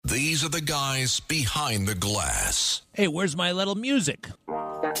These are the guys behind the glass. Hey, where's my little music?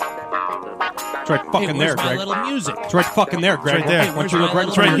 It's right fucking there, my Greg. little music? It's right fucking there, Greg. It's right there. Hey, Why where's don't you my look right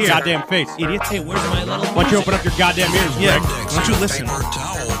little in your music? goddamn face, idiot? Hey, where's my little music? Why don't you open up your goddamn ears, Yeah. Greg? Why don't you listen? Paper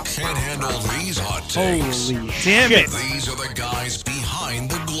towel can't handle these hot takes. Holy Damn shit. it. These are the guys behind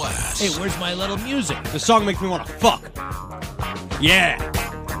the glass. Hey, where's my little music? This song makes me want to fuck. Yeah.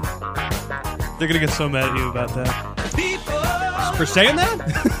 They're going to get so mad at you about that. For saying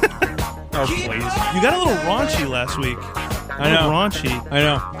that? Oh, please. You got a little raunchy last week. I know. Raunchy. I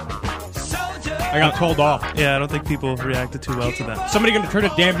know. I got told off. Yeah, I don't think people reacted too well to that. Somebody gonna turn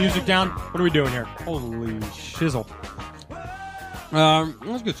the damn music down? What are we doing here? Holy shizzle. That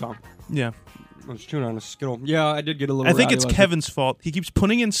was a good song. Yeah. I was chewing on a Skittle. Yeah, I did get a little I think rowdy it's last Kevin's fault. He keeps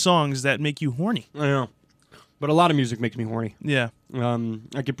putting in songs that make you horny. week. I know. But a lot of music makes me horny. Yeah.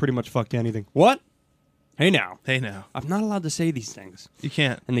 I could pretty much fuck to anything. What? Hey now. Hey now. I'm not allowed to say these things. You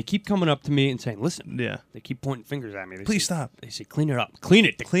can't. And they keep coming up to me and saying, listen. Yeah. They keep pointing fingers at me. They Please say, stop. They say, clean it up. Clean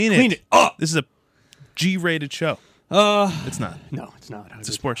it. Clean it up. This is a G-rated show. It's not. No, it's not. It's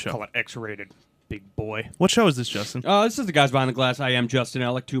a sports show. Call it X-rated, big boy. What show is this, Justin? This is the guys behind the glass. I am Justin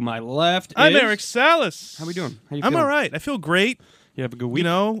Ellick. To my left I'm is... Eric Salas. How we doing? How you I'm feeling? all right. I feel great. You have a good week? You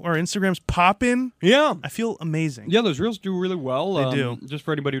know, our Instagram's popping. Yeah. I feel amazing. Yeah, those reels do really well. They do. Just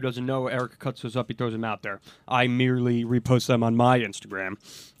for anybody who doesn't know, Eric cuts those up. He throws them out there. I merely repost them on my Instagram.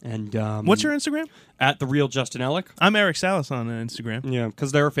 And What's your Instagram? At the real Justin Ellick. I'm Eric Salas on Instagram. Yeah,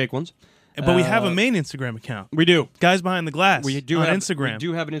 because there are fake ones. But we have a main Instagram account. We do. Guys Behind the Glass. We do on have Instagram. We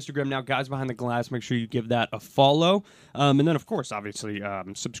do have an Instagram now, Guys Behind the Glass. Make sure you give that a follow, and then of course, obviously,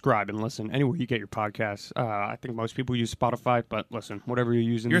 subscribe and listen anywhere you get your podcasts. I think most people use Spotify, but listen, whatever you're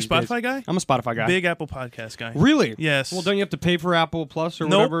using. You're a these days. Spotify guy? I'm a Spotify guy. Big Apple Podcast guy. Really? Yes. Well, don't you have to pay for Apple Plus or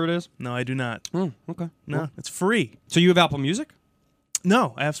Nope. whatever it is? No, I do not. Oh, okay. No, Well, it's free. so you have Apple Music?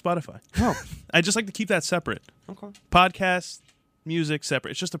 No, I have Spotify. Oh, I just like to keep that separate. okay. Podcasts, music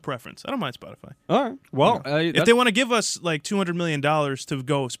separate. It's just a preference. I don't mind Spotify. All right. Well, If they want to give us like $200 million to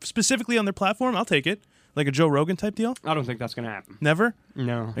go specifically on their platform, I'll take it. Like a Joe Rogan type deal. I don't think that's going to happen. Never?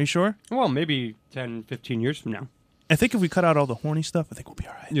 No. Are you sure? Well, maybe 10, 15 years from now. I think if we cut out all the horny stuff, I think we'll be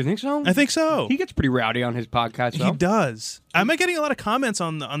all right. You think so? I think so. He gets pretty rowdy on his podcast, though. He does. I'm getting a lot of comments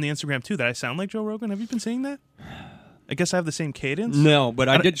on the Instagram too that I sound like Joe Rogan. Have you been seeing that? I guess I have the same cadence. No, but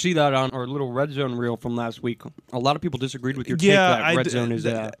I did see that on our little Red Zone reel from last week. A lot of people disagreed with your take that Red Zone is...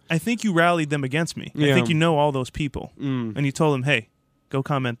 I think you rallied them against me. Yeah. I think you know all those people, and you told them, "Hey, go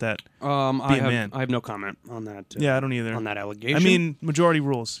comment that." I man. have no comment on that. Yeah, I don't either. On that allegation. I mean, majority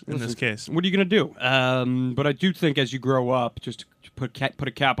rules in this case. What are you going to do? But I do think as you grow up, just to put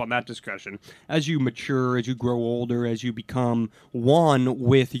a cap on that discussion, as you mature, as you grow older, as you become one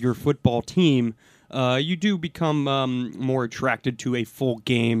with your football team, you do become more attracted to a full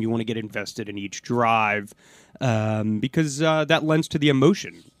game. You want to get invested in each drive because that lends to the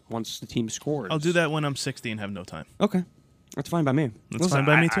emotion once the team scores. I'll do that when I'm 60 and have no time. Okay. That's fine by me. That's fine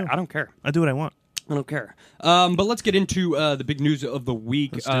by me, too. I don't care. I do what I want. I don't care. But let's get into the big news of the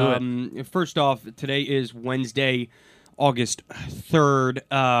week. Let's do it. First off, today is Wednesday, August 3rd.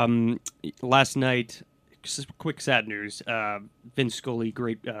 Last night, quick sad news. Vince Scully,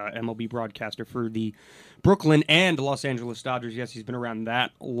 great MLB broadcaster for the Brooklyn and Los Angeles Dodgers. Yes, he's been around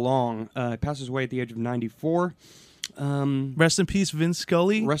that long. Passes away at the age of 94. Rest in peace, Vince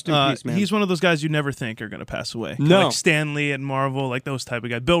Scully. Rest in peace, man. He's one of those guys you never think are going to pass away. No. Like Stan Lee at Marvel, like those type of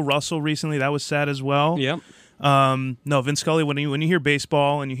guys. Bill Russell recently, that was sad as well. Yep. No, Vince Scully, when you hear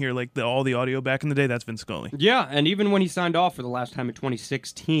baseball and you hear like all the audio back in the day, that's Vince Scully. Yeah, and even when he signed off for the last time in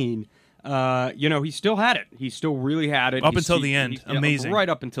 2016, he still had it. He still really had it Up until the end. Amazing. Right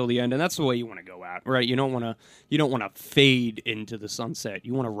up until the end, and that's the way you want to go out, right? You don't want to fade into the sunset.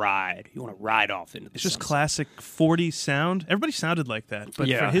 You want to ride. You want to ride off into the It's just sunset. classic 40s sound. Everybody sounded like that, but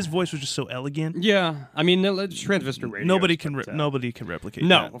Yeah. his voice was just so elegant. Yeah, I mean, it's transistor radio. Nobody can replicate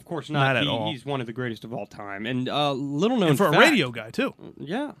No, that. of course not. Not at all. He's one of the greatest of all time, and little known And for fact, a radio guy too.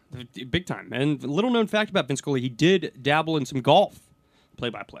 yeah, big time. And little known fact about Vince Scully, he did dabble in some golf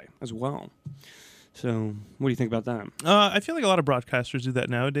play-by-play as well. So, what do you think about that? I feel like a lot of broadcasters do that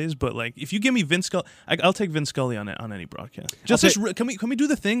nowadays, but like if you give me Vince Scully, I'll take Vince Scully on any broadcast. Can we do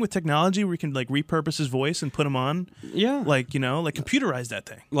the thing with technology where we can like repurpose his voice and put him on? Yeah, like computerize that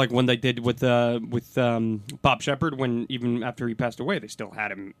thing. Like when they did with Bob Shepard, when even after he passed away, they still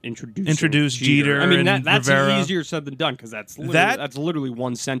had him introduce Jeter. I mean, and that's Rivera. easier said than done because that's literally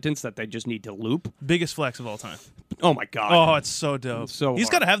one sentence that they just need to loop. Biggest flex of all time. Oh my god! Oh, it's so dope. So he's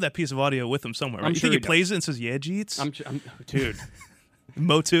hard. got to have that piece of audio with him somewhere. Right? I'm You sure think he he plays it and says, "Yeah, Jeets"? Dude,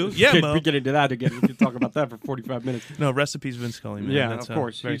 Mo too? Yeah, Mo. We get into that again. We can talk about that for 45 minutes. No, rest in peace, Vince Scully, man. Yeah, That's, of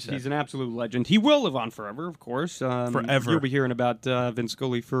course. very He's sad. an absolute legend. He will live on forever, of course. Forever. You'll be hearing about Vince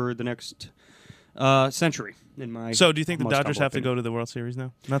Scully for the next century. In my So, do you think the most Dodgers humble have to opinion. go to the World Series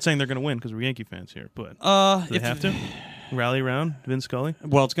now? I'm not saying they're going to win because we're Yankee fans here, but do they if- have to rally around Vince Scully?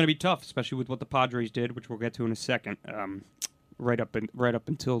 Well, it's going to be tough, especially with what the Padres did, which we'll get to in a second. Right up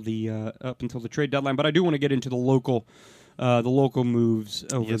until the trade deadline. But I do want to get into the local moves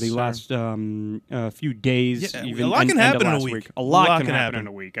over Yes, the sir. last few days. Yeah, even a lot end- can end happen of in a last week. A lot can happen in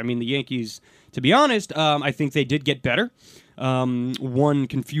a week. I mean, the Yankees, to be honest, I think they did get better. One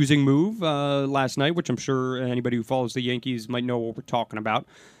confusing move last night, which I'm sure anybody who follows the Yankees might know what we're talking about.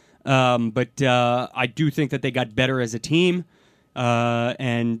 But I do think that they got better as a team.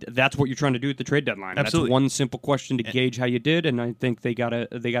 And that's what you're trying to do at the trade deadline. Absolutely. That's one simple question to gauge how you did, and I think they got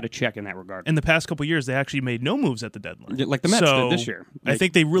a check in that regard. In the past couple of years, they actually made no moves at the deadline. Like the Mets did this year. I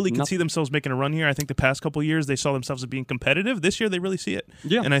think they really could nothing. see themselves making a run here. I think the past couple of years, they saw themselves as being competitive. This year, they really see it.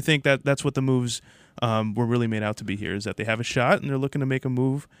 Yeah. And I think that's what the moves were really made out to be here, is that they have a shot, and they're looking to make a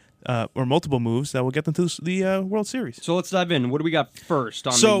move or multiple moves that will get them to the World Series. So let's dive in. What do we got first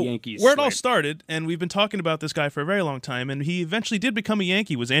on So the Yankees? where it all slate? started, and we've been talking about this guy for a very long time, and he eventually did become a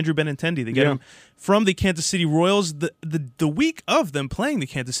Yankee, was Andrew Benintendi. They get Yeah. him from the Kansas City Royals. The week of them playing the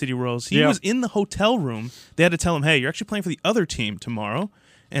Kansas City Royals, he Yeah. was in the hotel room. They had to tell him, hey, you're actually playing for the other team tomorrow,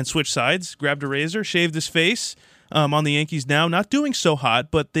 and switch sides, grabbed a razor, shaved his face. On the Yankees now, not doing so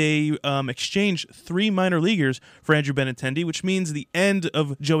hot, but they exchanged 3 minor leaguers for Andrew Benintendi, which means the end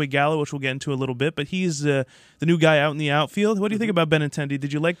of Joey Gallo, which we'll get into a little bit. But he's the new guy out in the outfield. What do you think about Benintendi?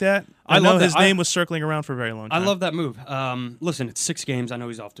 Did you like that? I know love that. his name was circling around for a very long I time. love that move. Listen, it's 6 games. I know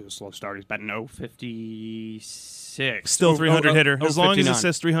he's off to a slow start. He's batting 0.56. Still 300 hitter. As long as it 59.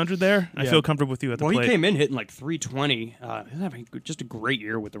 says 300 there, I Yeah. feel comfortable with you at the Well, plate. he came in hitting like 320. He's having just a great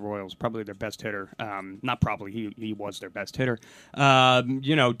year with the Royals. Probably their best hitter. Not probably. He was their best hitter.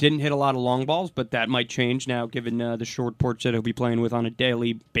 Didn't hit a lot of long balls, but that might change now given the short porch that he'll be playing with on a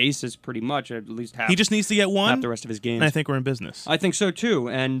daily basis pretty much, at least half. He just needs to get half one, the rest of his games. and I think we're in business. I think so too.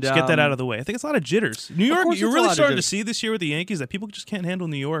 And Just get that out of the way. I think it's a lot of jitters. New York, course you're it's a really lot of starting to jitters. see this year with the Yankees that people just can't handle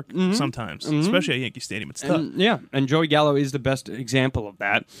New York sometimes, especially at Yankee Stadium. It's tough. And Joey Gallo is the best example of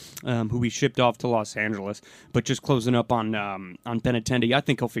that, who we shipped off to Los Angeles. But just closing up on Benintendi, I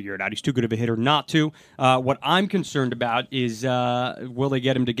think he'll figure it out. He's too good of a hitter not to. What I'm concerned about is will they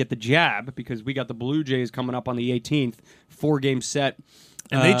get him to get the jab? Because we got the Blue Jays coming up on the 18th, 4-game set.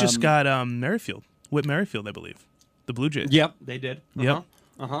 And they just got Whit Merrifield, I believe. The Blue Jays. Yep, they did. Yep.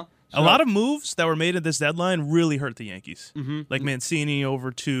 Uh-huh. A lot of moves that were made at this deadline really hurt the Yankees. Mm-hmm. Like Mancini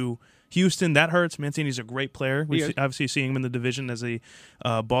over to Houston, that hurts. Mancini's a great player. We obviously seeing him in the division as a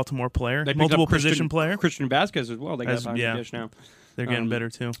Baltimore player, They picked multiple up position player. Christian Vasquez as well. They got behind yeah. the dish now. They're getting better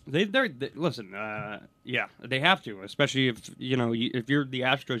too. They listen. They have to, especially if if you're the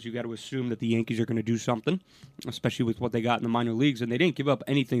Astros, you got to assume that the Yankees are going to do something, especially with what they got in the minor leagues, and they didn't give up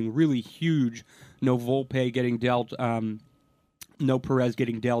anything really huge. No Volpe getting dealt, no Perez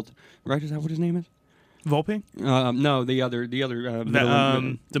getting dealt. Right? Is that what his name is? Volpe? No, the other.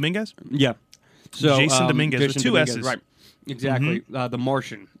 Dominguez? Yeah. So Jason Dominguez with Jason two Dominguez, S's. right? Exactly. The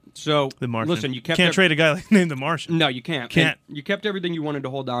Martian. So The Martian. listen, you can't trade a guy named the Martian. No, you can't. Can't. And you kept everything you wanted to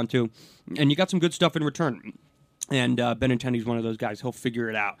hold on to, and you got some good stuff in return. And Benintendi's one of those guys. He'll figure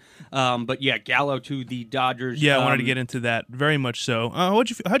it out. But yeah, Gallo to the Dodgers. Yeah, I wanted to get into that very much so. How'd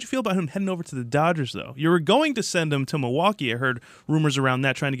you feel about him heading over to the Dodgers, though? You were going to send him to Milwaukee. I heard rumors around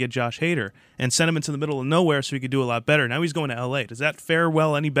that, trying to get Josh Hader and send him into the middle of nowhere so he could do a lot better. Now he's going to L.A. Does that fare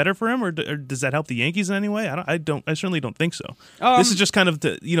well any better for him, or does that help the Yankees in any way? I certainly don't think so. This is just kind of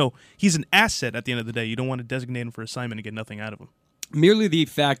he's an asset at the end of the day. You don't want to designate him for assignment and get nothing out of him. Merely the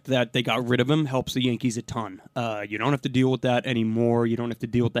fact that they got rid of him helps the Yankees a ton. You don't have to deal with that anymore. You don't have to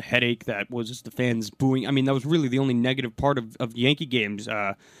deal with the headache that was just the fans booing. I mean, that was really the only negative part of Yankee games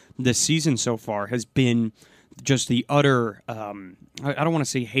this season so far has been just the utter, I don't want to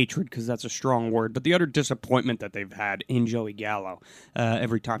say hatred because that's a strong word, but the utter disappointment that they've had in Joey Gallo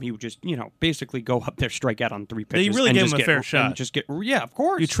every time he would just, basically go up there, strike out on 3 pitches. They really and gave just him a get- fair shot. Yeah, of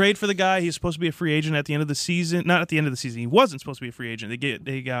course. You trade for the guy. He's supposed to be a free agent at the end of the season. Not at the end of the season. He wasn't supposed to be a free agent.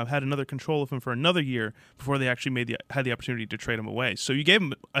 They had another control of him for another year before they actually had the opportunity to trade him away. So you gave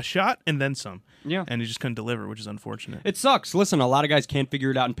him a shot and then some. Yeah. And he just couldn't deliver, which is unfortunate. It sucks. Listen, a lot of guys can't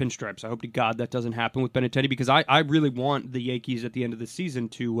figure it out in pinstripes. I hope to God that doesn't happen with Benintendi because I really want the Yankees at the end of the season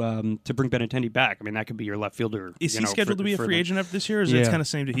to bring Benintendi back. I mean, that could be your left fielder. Is he scheduled to be a free agent after this year? Or is Yeah. it kind of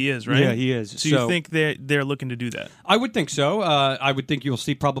saying that he is, right? Yeah, he is. So you think they're looking to do that? I would think so. I would think you'll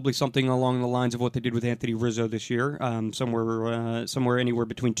see probably something along the lines of what they did with Anthony Rizzo this year, somewhere anywhere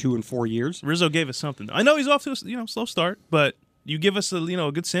between 2 and 4 years. Rizzo gave us something. I know he's off to a slow start, but you give us a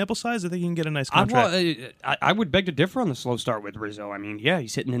good sample size, I think you can get a nice contract. I would beg to differ on the slow start with Rizzo. I mean, yeah,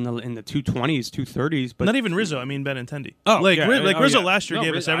 he's hitting in the 220s, 230s, but not even Rizzo. I mean Benintendi. Rizzo last year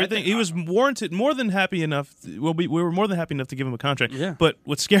gave us everything. He was warranted more than happy enough. Well, we were more than happy enough to give him a contract. Yeah. But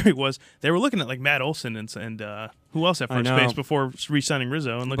what's scary was they were looking at like Matt Olson and who else at first base before re-signing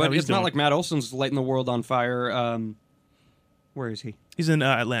Rizzo. And look how he's it's doing. not like Matt Olson's lighting the world on fire. Where is he? He's in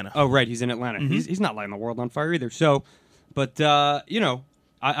Atlanta. Oh, right, he's in Atlanta. Mm-hmm. He's not lighting the world on fire either. So, but I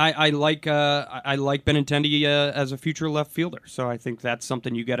like Benintendi as a future left fielder, so I think that's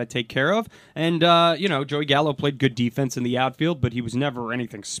something you got to take care of. And Joey Gallo played good defense in the outfield, but he was never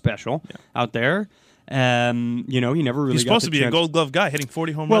anything special out there. He never really. He's supposed to be chance. a Gold Glove guy, hitting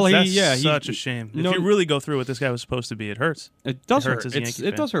 40 home runs. That's such a shame. No, if you really go through what this guy was supposed to be, it hurts. It does hurt. hurt.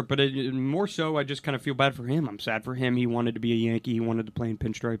 It does hurt, but more so, I just kind of feel bad for him. I'm sad for him. He wanted to be a Yankee. He wanted to play in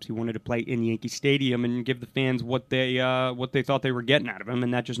pinstripes. He wanted to play in Yankee Stadium and give the fans what they thought they were getting out of him,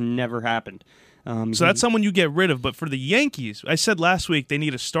 and that just never happened. So that's someone you get rid of. But for the Yankees, I said last week they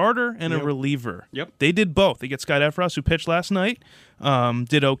need a starter and a reliever. Yep. They did both. They get Scott Efros, who pitched last night,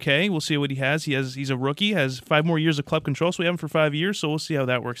 did okay. We'll see what he has. He's a rookie, has 5 more years of club control, so we have him for 5 years, so we'll see how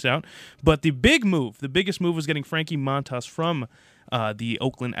that works out. But the biggest move was getting Frankie Montas from the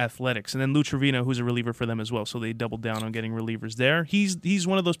Oakland Athletics, and then Lou Trevino, who's a reliever for them as well. So they doubled down on getting relievers there. He's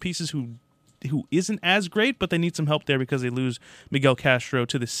one of those pieces who isn't as great, but they need some help there because they lose Miguel Castro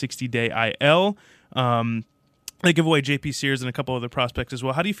to the 60-day IL. They give away J.P. Sears and a couple other prospects as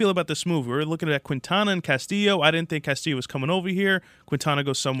well. How do you feel about this move? We were looking at Quintana and Castillo. I didn't think Castillo was coming over here. Quintana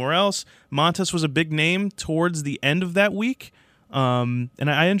goes somewhere else. Montas was a big name towards the end of that week. And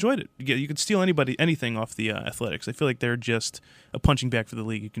I enjoyed it. You could steal anything off the Athletics. I feel like they're just a punching bag for the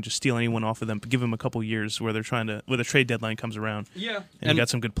league. You can just steal anyone off of them, but give them a couple years where the trade deadline comes around. Yeah, and you got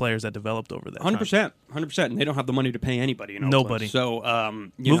some good players that developed over that. 100%, 100%. And they don't have the money to pay anybody. Nobody. So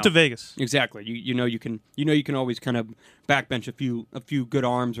move to Vegas. Exactly. You can always kind of backbench a few good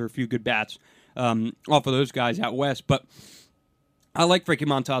arms or a few good bats off of those guys out west, but. I like Frankie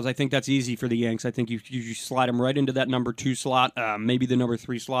Montas. I think that's easy for the Yanks. I think you slide him right into that number 2 slot, maybe the number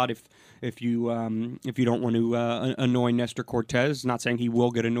 3 slot if you don't want to annoy Nestor Cortez. Not saying he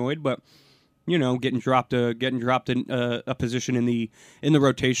will get annoyed, but getting dropped in a position in the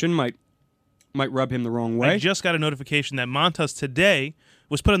rotation might rub him the wrong way. I just got a notification that Montas today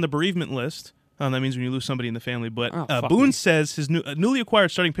was put on the bereavement list. That means when you lose somebody in the family. But Boone says his newly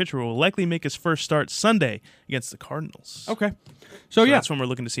acquired starting pitcher will likely make his first start Sunday against the Cardinals. Okay. So that's when we're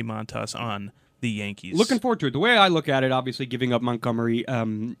looking to see Montas on the Yankees. Looking forward to it. The way I look at it, obviously giving up Montgomery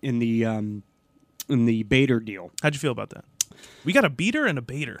in the Bader deal. How'd you feel about that? We got a beater and a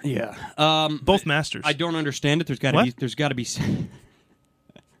baiter. Yeah. Both masters. I don't understand it. There's got to be.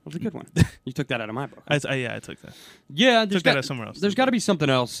 That was a good one. You took that out of my book. I took that. Yeah, took that out somewhere else. There's got to be something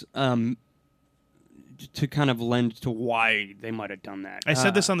else. To kind of lend to why they might have done that. I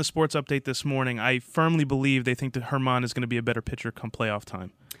said this on the sports update this morning. I firmly believe they think that Herman is going to be a better pitcher come playoff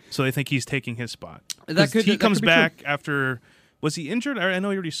time. So they think he's taking his spot. He comes back after. Was he injured? I know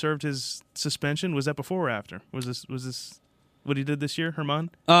he already served his suspension. Was that before or after? Was this what he did this year,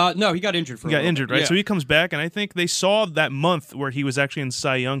 Herman? No, he got injured. He got injured, right? Yeah. So he comes back, and I think they saw that month where he was actually in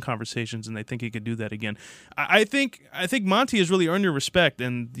Cy Young conversations, and they think he could do that again. I think Monty has really earned your respect,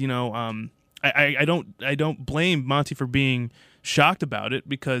 and I don't blame Monty for being shocked about it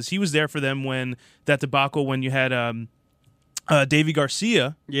because he was there for them when that debacle when you had Davy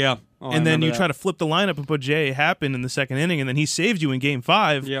Garcia. Yeah. And then you try to flip the lineup and put J.A. Happen in the second inning, and then he saved you in Game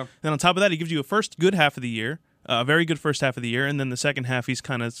 5. Yeah. Then on top of that, he gives you a first good half of the year, a very good first half of the year, and then the second half, he's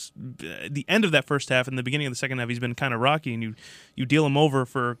kind of the end of that first half and the beginning of the second half, he's been kind of rocky, and you deal him over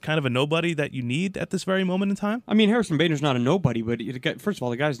for kind of a nobody that you need at this very moment in time. I mean, Harrison Bader's not a nobody, but first of all,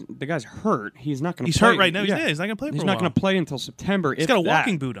 the guy's hurt. He's not going to. He's hurt right now. Yeah. He's not going to play. For he's a not while. going to play until September. He's got a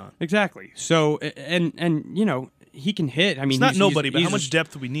walking boot on. Exactly. So and he can hit. I mean, he's not nobody, but how much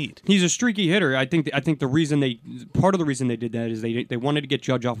depth do we need? He's a streaky hitter. I think part of the reason they did that is they wanted to get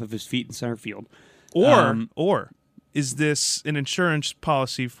Judge off of his feet in center field. Or is this an insurance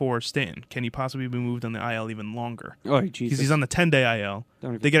policy for Stanton? Can he possibly be moved on the IL even longer? Oh, Jesus. Because he's on the 10-day IL.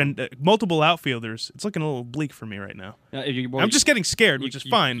 They get multiple outfielders. It's looking a little bleak for me right now. I'm just getting scared, which is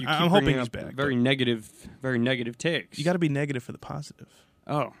fine. I'm hoping he's back. Very negative takes. You got to be negative for the positive.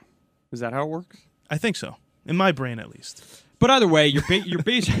 Oh, is that how it works? I think so. in my brain at least. But either way,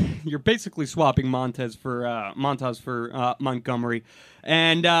 you're basically swapping Montez for Montgomery,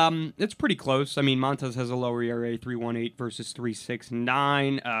 and it's pretty close. I mean, Montez has a lower ERA, 3.18 versus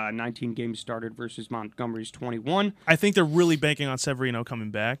 3.69, 19 games started versus Montgomery's 21. I think they're really banking on Severino coming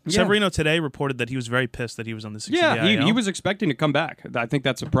back. Yeah. Severino today reported that he was very pissed that he was on the 60-day Yeah, IL. he was expecting to come back. I think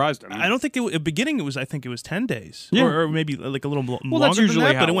that surprised him. I don't think at the beginning it was. I think it was 10 days, Yeah. or maybe like a little longer that's than usually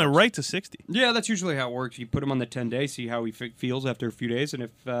that. how But it it went works. right to 60. Yeah, that's usually how it works. You put him on the 10-day, see how he feels after a few days, and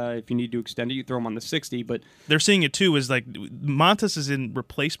if you need to extend it, you throw him on the 60. But They're seeing it too as like Montes is in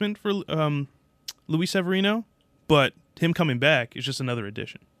replacement for Luis Severino, but him coming back is just another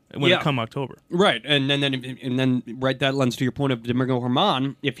addition when it come October. right, and then right, that lends to your point of Domingo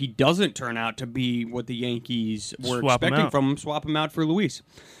Germán. If he doesn't turn out to be what the Yankees were Swap him expecting out. from him, swap him out for Luis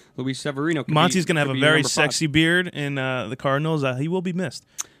Severino. Monty's going to have could a be very number 5. sexy beard in the Cardinals. He will be missed.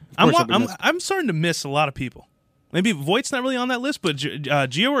 course he'll be missed. I'm starting to miss a lot of people. Maybe Voigt's not really on that list, but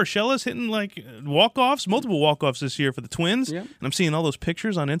Gio Urshela's hitting like multiple walk-offs this year for the Twins. Yeah. And I'm seeing all those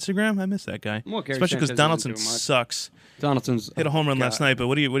pictures on Instagram. I miss that guy, Well, Gary especially because Sanchez Donaldson isn't doing much. sucks. Donaldson's Hit a home run God. last night, but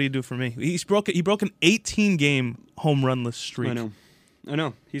what do you do for me? He broke an 18-game home runless streak. I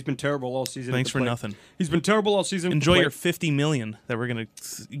know. He's been terrible all season. Thanks at the for plate. nothing. He's been terrible all season. at the Enjoy plate, your $50 million that we're gonna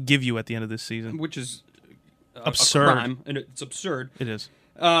give you at the end of this season. which is Absurd. A crime, and it's absurd. It is.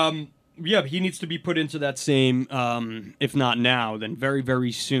 Yeah, he needs to be put into that same, if not now, then very,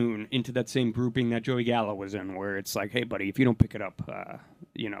 very soon, into that same grouping that Joey Gallo was in, where it's like, hey, buddy, if you don't pick it up,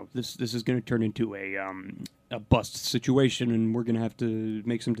 this is going to turn into a bust situation, and we're going to have to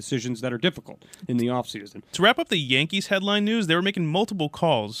make some decisions that are difficult in the offseason. To wrap up the Yankees headline news, they were making multiple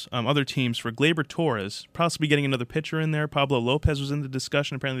calls, other teams, for Gleyber Torres, possibly getting another pitcher in there. Pablo Lopez was in the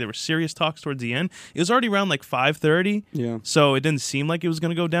discussion. Apparently there were serious talks towards the end. It was already around like 5:30, Yeah. so it didn't seem like it was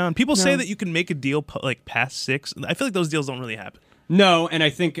going to go down. People say that you can make a deal like past 6. I feel like those deals don't really happen. No, and I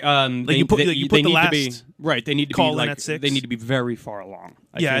think you put the need to be last right. They need to call be in like at 6? they need to be very far along.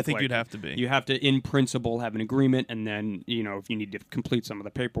 I think you'd have to be. You have to, in principle, have an agreement, and then if you need to complete some of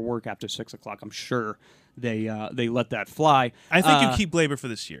the paperwork after 6 o'clock, I'm sure they let that fly. I think you keep Gleyber for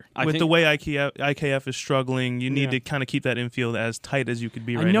this year. With think- the way IKF is struggling, you need Yeah. to kind of keep that infield as tight as you could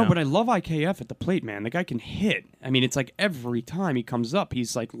be right I know, now. but I love IKF at the plate, man. The guy can hit. I mean, it's like every time he comes up,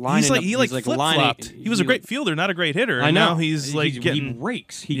 he's like lining up. He he's flip lining- flopped. He was a great fielder, not a great hitter. And I know. Now he's like he getting.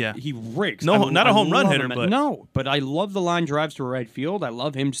 rakes. He rakes. No, not a home run love hitter, him. but- No, but I love the line drives to right field. I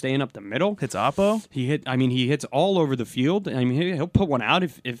love him staying up the middle. Hits Oppo. He hits all over the field. I mean, he'll put one out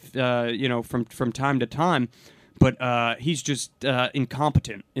if from time to time, but he's just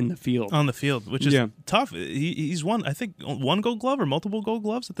incompetent in the field. On the field, which is Yeah. tough. He's won, I think, one Gold Glove or multiple Gold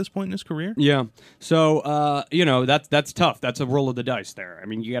Gloves at this point in his career. Yeah. So that's tough. That's a roll of the dice there. I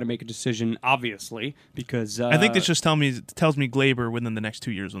mean, you got to make a decision, obviously, because I think this just tells me Gleyber within the next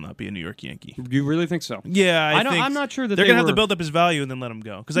 2 years will not be a New York Yankee. You really think so? Yeah, I think I'm not sure that they're they gonna have were- to build up his value and then let him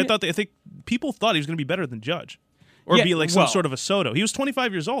go. Because I think people thought he was going to be better than Judge, or Yeah, be like some well- sort of a Soto. He was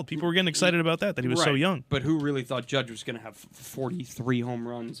 25 years old. People were getting excited about that he was so Right. young. But who really thought Judge was going to have 43 home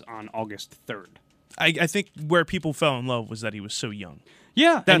runs on August 3rd? I think where people fell in love was that he was so young.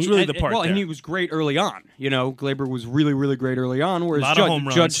 Yeah, That's really the part Well, and there. he was great early on. Gleyber was really, really great early on, whereas Lot of home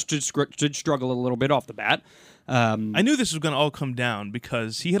runs. Judge did struggle a little bit off the bat. I knew this was going to all come down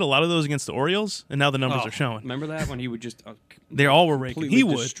because he hit a lot of those against the Orioles, and now the numbers are showing. Remember that when he would just They all were raking. completely He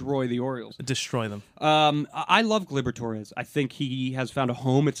would destroy the Orioles. destroy them. I love Gleyber Torres. I think he has found a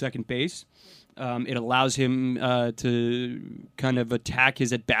home at second base. It allows him to kind of attack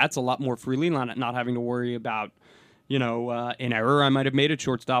his at bats a lot more freely, not having to worry about an error I might have made at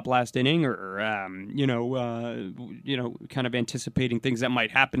shortstop last inning, or kind of anticipating things that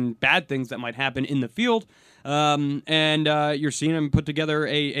might happen, bad things that might happen in the field. And you're seeing him put together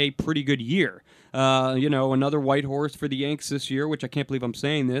a pretty good year. Another white horse for the Yanks this year, which I can't believe I'm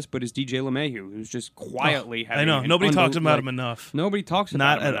saying this, but is DJ LeMahieu, who's just quietly having. I know. an Nobody talks about like, him enough. Nobody talks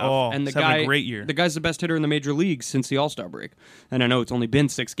Not about him at enough. all. And the He's having guy, a great year. The guy's the best hitter in the major leagues since the All-Star break. And I know it's only been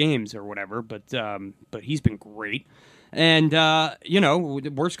 6 games or whatever, but he's been great. And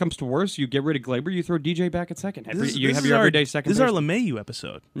worst comes to worst, you get rid of Gleyber, you throw DJ back at second. You have your everyday second. This is our baseman. LeMahieu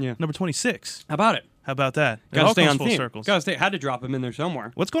episode. Yeah. Number 26. How about it? How about that? It Got to all stay comes on full theme. circles. Got to stay. Had to drop him in there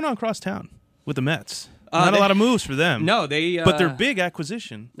somewhere. What's going on across town with the Mets? Not a they- lot of moves for them. No, they. But their big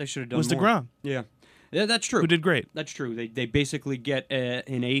acquisition they should have done was more. DeGrom, Yeah, that's true. who did great. That's true. They basically get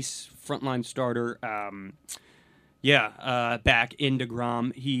an ace frontline starter. Back in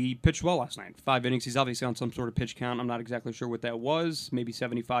DeGrom. He pitched well last night. 5 innings. He's obviously on some sort of pitch count. I'm not exactly sure what that was. Maybe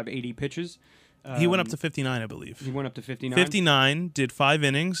 75, 80 pitches. He went up to 59, I believe. He went up to 59. 59, did 5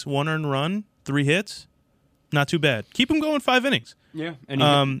 innings, 1 earned run, 3 hits. Not too bad. Keep him going 5 innings. Yeah, and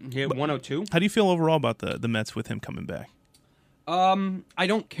he hit 102. How do you feel overall about the Mets with him coming back? I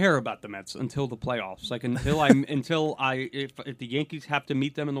don't care about the Mets until the playoffs. Like if the Yankees have to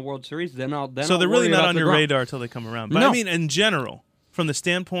meet them in the World Series, then I'll So they're really worry not about on your DeGrom. radar until they come around. But No. I mean, in general, from the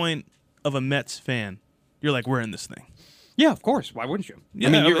standpoint of a Mets fan, you're like, we're in this thing. Yeah, of course. Why wouldn't you? Yeah,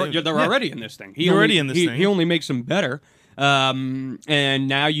 I mean, I mean, they're yeah. already in this thing. You're already in this thing. He only makes them better. And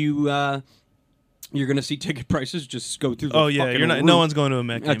now you're going to see ticket prices just go through the Oh yeah, fucking you're not. roof No one's going to a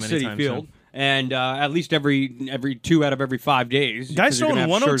Met game at Citi anytime Field. soon. And at least every 2 out of every 5 days. Guy's 'cause you're throwing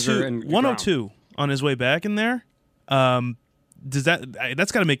gonna have Scherzer and 102 on his way back in there.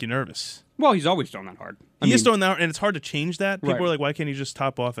 That's got to make you nervous? Well, he's always thrown that hard. He is throwing that, and it's hard to change that. People Right. are like, "Why can't he just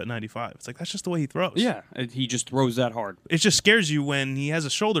top off at 95?" It's like that's just the way he throws. Yeah, he just throws that hard. It just scares you when he has a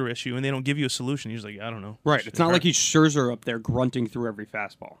shoulder issue and they don't give you a solution. He's like, I don't know. Right. It's not like he's Scherzer up there grunting through every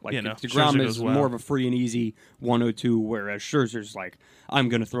fastball. Like Yeah, no, DeGrom Scherzer is goes wild. more of a free and easy 102, whereas Scherzer's like, I'm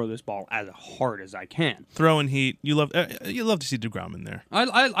going to throw this ball as hard as I can. throwing heat. You love to see DeGrom in there.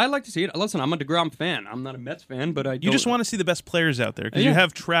 I like to see it. Listen, I'm a DeGrom fan. I'm not a Mets fan, but You just want to see the best players out there because Yeah. you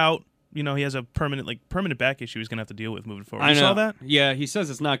have Trout. You know, he has a permanent back issue he's going to have to deal with moving forward. I You know. saw that? Yeah, he says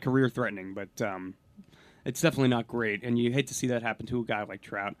it's not career threatening, but it's definitely not great, and you hate to see that happen to a guy like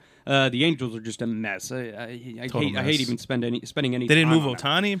Trout. The Angels are just a mess. I Total hate mess. even spending any. They didn't time move on that.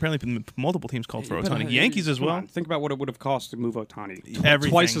 Otani. Apparently, multiple teams called for But, Otani. Yankees as come well. on, think about what it would have cost to move Otani.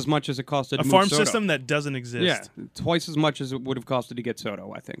 Everything. Twice as much as it costed to A move farm Soto. system that doesn't exist. Yeah, twice as much as it would have costed to get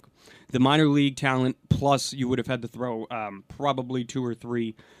Soto, I think. The minor league talent, plus you would have had to throw probably 2 or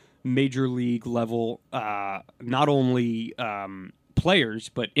 3 major league level, not only players,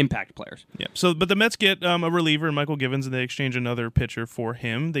 but impact players. Yeah. So, but the Mets get a reliever in Michael Givens, and they exchange another pitcher for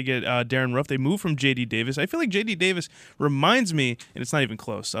him. They get Darren Ruff. They move from J.D. Davis. I feel like J.D. Davis reminds me, and it's not even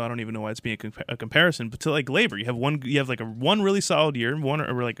close. So I don't even know why it's being a comparison. But to like Glaber, you have one really solid year,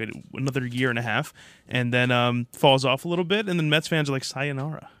 another year and a half, and then falls off a little bit, and then Mets fans are like,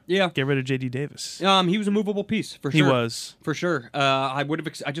 sayonara. Get rid of J.D. Davis. He was a movable piece for sure. He was for sure. I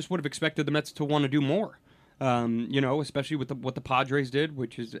just would have expected the Mets to want to do more. Especially with what the Padres did,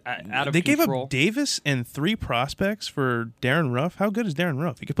 which is out of They gave control. up Davis and 3 prospects for Darren Ruff. How good is Darren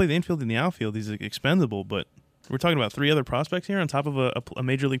Ruff? He could play the infield and the outfield. He's expendable, but we're talking about 3 other prospects here on top of a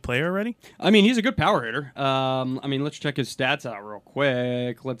major league player already. I mean, he's a good power hitter. Let's check his stats out real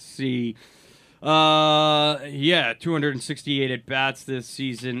quick. Let's see. 268 at bats this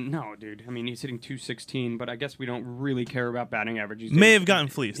season. No, dude. I mean, he's hitting 216, but I guess we don't really care about batting average. May have gotten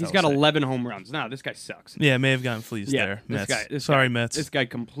fleeced. He's I'll got say. 11 home runs. No, this guy sucks. Yeah, may have gotten fleeced there. This Mets. guy. Sorry, Mets. This guy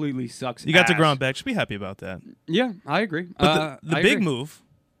completely sucks. You got ass. DeGrom back. Should be happy about that. Yeah, I agree. But the I big agree. move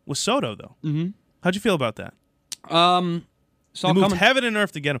was Soto, though. Mm-hmm. How'd you feel about that? Saw They it moved coming. heaven and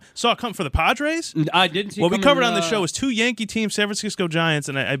earth to get him. Saw it come for the Padres? I didn't see. What we coming, covered on the show was 2 Yankee teams, San Francisco Giants,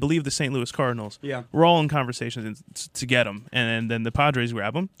 and I believe the St. Louis Cardinals. Yeah. We're all in conversations to get them, and then the Padres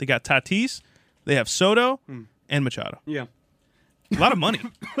grab them. They got Tatis, they have Soto, and Machado. Yeah. A lot of money.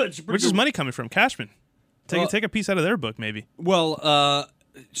 Where's Where's this money coming from? Cashman. Take a piece out of their book, maybe. Well,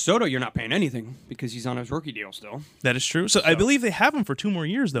 Soto, you're not paying anything because he's on his rookie deal still, That is true. So I believe they have him for 2 more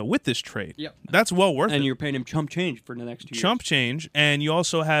years, though, with this trade. Yep. That's well worth and it. you're paying him chump change for the next 2 years. Chump change, and you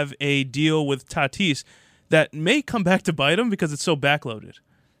also have a deal with Tatis that may come back to bite him because it's so backloaded.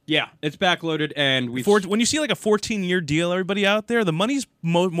 Yeah, it's backloaded, and When you see like a 14-year deal, everybody out there, the money's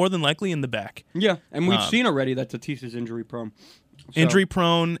more than likely in the back. Yeah, and we've seen already that Tatis is injury prone. So- Injury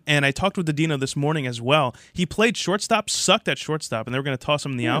prone, and I talked with Dino this morning as well. He played shortstop, sucked at shortstop, and they were going to toss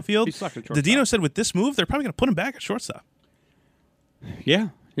him in the outfield. he sucked at shortstop. Dino said with this move, they're probably going to put him back at shortstop. Yeah.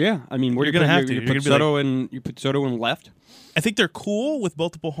 I mean, where You're gonna have to. You You're put gonna be Soto in. You put Soto in left. I think they're cool with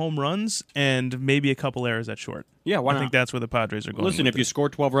multiple home runs and maybe a couple errors at short. Yeah, why I not? think that's where the Padres are going. Listen, with if you score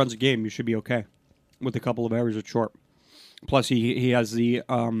 12 runs a game, you should be okay with a couple of errors at short. Plus, he has the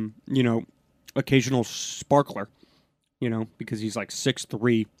occasional sparkler, because he's like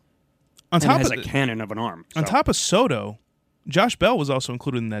 6'3", on and top has of a cannon of an arm. On So. top of Soto, Josh Bell was also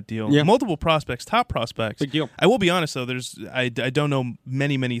included in that deal. Yeah. Multiple prospects, top prospects. Big deal. I will be honest, though, I don't know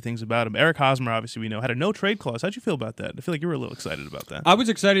many things about him. Eric Hosmer, obviously, we know, had a no-trade clause. How'd you feel about that? I feel like you were a little excited about that. I was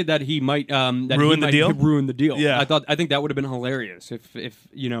excited that he might Ruin the deal? Ruin the deal. Yeah. I think that would have been hilarious if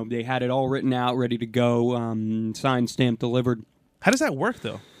they had it all written out, ready to go, signed, stamped, delivered. How does that work,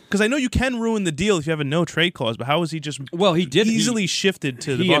 though? Because I know you can ruin the deal if you have a no-trade clause, but how was he just He did easily shifted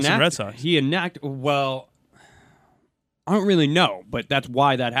to the Boston Red Sox? I don't really know, but that's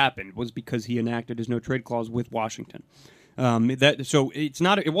why that happened, was because he enacted his no-trade clause with Washington. So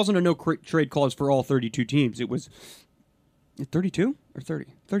it wasn't a no-trade clause for all 32 teams. It was 32 or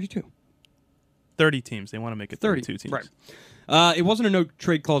 30? 32. 30 teams. They want to make it 32 teams. Right. It wasn't a no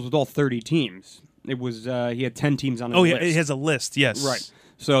trade clause with all 30 teams. It was he had 10 teams on his list. Oh, yeah, it has a list, yes. Right.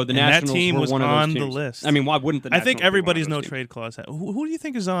 So the and Nationals that team were was one on of those the teams. list. I mean, why wouldn't the I Nationals think be one of everybody's those no teams? trade clause. Who do you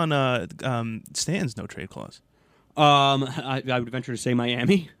think is on Stan's no trade clause? I would venture to say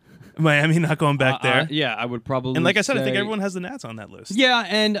Miami. Miami not going back there. Yeah, I would probably. And like I said, I think say- everyone has the Nats on that list. Yeah,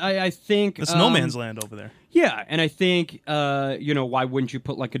 and I think It's no man's land over there. Yeah, and I think why wouldn't you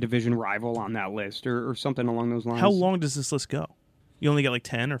put like a division rival on that list or something along those lines? How long does this list go? You only get like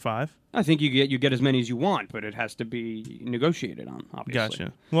 10 or 5? I think you get as many as you want, but it has to be negotiated on. Obviously.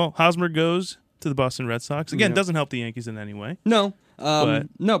 Gotcha. Well, Hosmer goes to the Boston Red Sox. Again, Yeah. doesn't help the Yankees in any way. No, But-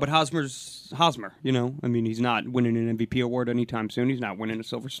 but Hosmer's Hosmer. I mean, he's not winning an MVP award anytime soon. He's not winning a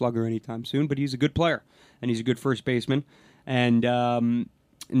Silver Slugger anytime soon. But he's a good player, and he's a good first baseman. And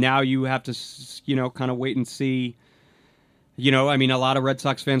now you have to, kind of wait and see. I mean, a lot of Red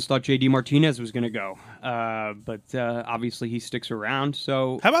Sox fans thought J.D. Martinez was going to go, but obviously he sticks around.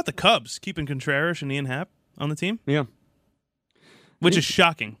 So How about the Cubs keeping Contreras and Ian Happ on the team? yeah. Which is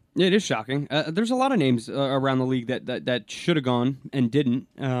shocking. It is shocking. There's a lot of names around the league that should have gone and didn't.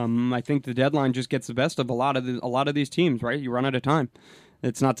 I think the deadline just gets the best of a lot of these teams. Right, you run out of time.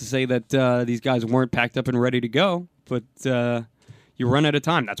 It's not to say that these guys weren't packed up and ready to go, but you run out of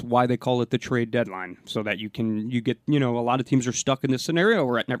time. That's why they call it the trade deadline, so that you get a lot of teams are stuck in this scenario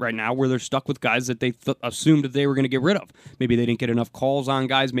right now where they're stuck with guys that they assumed that they were going to get rid of. Maybe they didn't get enough calls on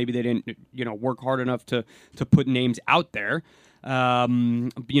guys. Maybe they didn't work hard enough to put names out there. I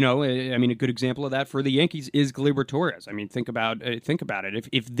mean, a good example of that for the Yankees is Gleyber Torres. I mean, think about it.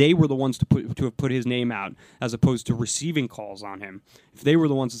 If they were the ones to have put his name out as opposed to receiving calls on him, if they were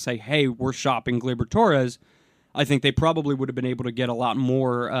the ones to say, "Hey, we're shopping Gleyber Torres," I think they probably would have been able to get a lot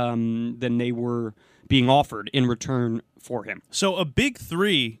more than they were being offered in return for him. So a big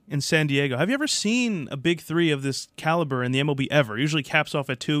three in San Diego. Have you ever seen a big three of this caliber in the MLB ever? Usually caps off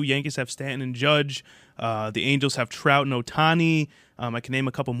at 2. Yankees have Stanton and Judge. The Angels have Trout and Ohtani. I can name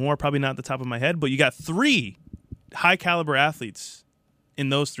a couple more, probably not at the top of my head, but you got 3 high-caliber athletes in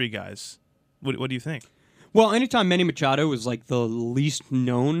those 3 guys. What do you think? Well, anytime Manny Machado is like the least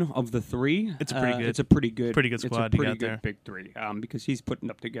known of the 3, It's a pretty good- It's a pretty good squad It's a you pretty got good there. big 3 because he's putting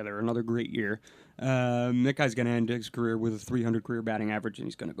up together another great year. That guy's going to end his career with a 300 career batting average, and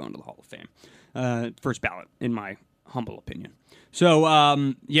he's going to go into the Hall of Fame, first ballot, in my humble opinion.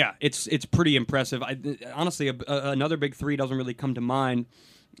 So it's pretty impressive. Honestly, another big 3 doesn't really come to mind.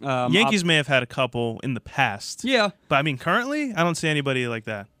 Yankees may have had a couple in the past. Yeah. But I mean, currently, I don't see anybody like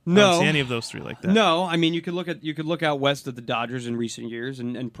that. I No. don't see any of those 3 like that. No, I mean you could look out west at the Dodgers in recent years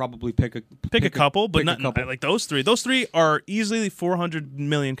and probably pick a couple, but pick a not couple. like those 3. Those 3 are easily $400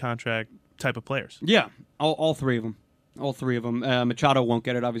 million contract type of players. Yeah, all 3 of them. All 3 of them. Machado won't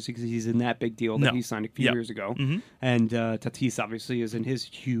get it, obviously, because he's in that big deal that No. he signed a few Yep. years ago. Mm-hmm. And Tatis, obviously, is in his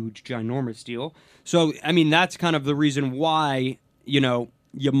huge, ginormous deal. So, I mean, that's kind of the reason why,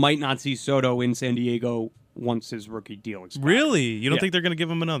 you might not see Soto in San Diego once his rookie deal expires. Really? You don't Yeah. think they're going to give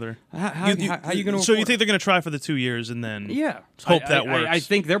him another? How are you going to So you think they're going to try for the 2 years and then hope that works? I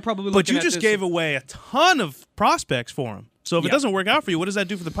think they're probably looking But you at just this- gave away a ton of prospects for him. So if it Yeah. doesn't work out for you, what does that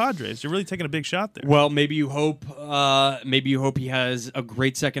do for the Padres? You're really taking a big shot there. Well, maybe you hope he has a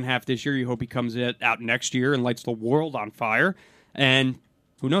great second half this year. You hope he comes out next year and lights the world on fire. And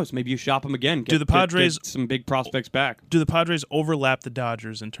who knows? Maybe you shop him again. Do the Padres- get some big prospects back? Do the Padres overlap the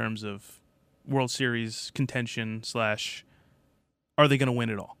Dodgers in terms of World Series contention / are they going to win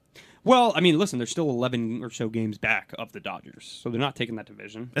it all? Well, I mean, listen, they're still 11 or so games back of the Dodgers, so they're not taking that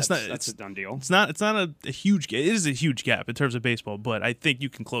division. That's a done deal. It's not a huge gap. It is a huge gap in terms of baseball, but I think you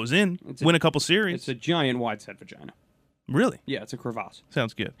can close in, win a couple series. It's a giant wide set vagina. Really? Yeah, it's a crevasse.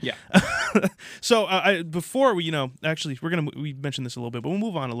 Sounds good. Yeah. So before we, actually, we mentioned this a little bit, but we'll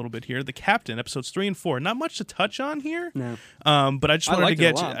move on a little bit here. The Captain, episodes 3 and 4. Not much to touch on here. No. But I just wanted to liked it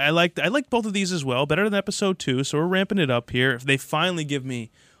get a you. lot. I liked both of these as well. Better than episode 2, so we're ramping it up here. If they finally give me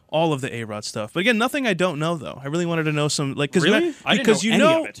all of the A-Rod stuff. But again, nothing I don't know, though. I really wanted to know some, Really? I didn't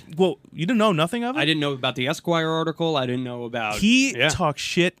know any of it. Well, you didn't know nothing of it? I didn't know about the Esquire article. I didn't know about... He talked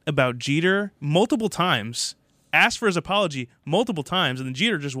shit about Jeter multiple times, asked for his apology multiple times, and then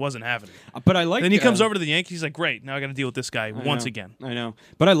Jeter just wasn't having it. But I like... Then he comes over to the Yankees, he's like, great, now I got to deal with this guy once again. I know.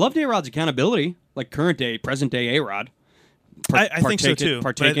 But I loved A-Rod's accountability, like current day, present day A-Rod. I think so, too. But I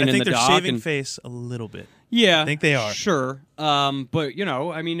Partaking in think the they're dock saving and- face a little bit. Yeah, I think they are. Sure, but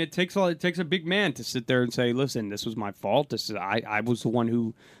I mean, it takes a big man to sit there and say, "Listen, this was my fault. I was the one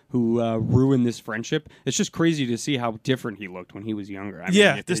who ruined this friendship." It's just crazy to see how different he looked when he was younger. I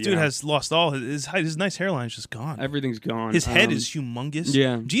mean, this dude has lost all his nice hairline is just gone. Everything's gone. His head is humongous.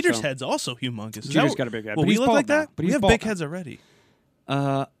 Yeah, Jeter's head's also humongous. Jeter's got a big head. Well, but we he's look bald like that. now, but We he's have bald big now. heads already.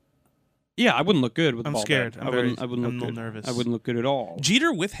 Yeah, I wouldn't look good with a I'm bald scared. head. I'm I wouldn't a look little good. nervous. I wouldn't look good at all.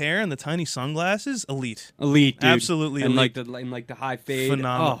 Jeter with hair and the tiny sunglasses, elite. Elite, dude. Absolutely and elite. like the high fade.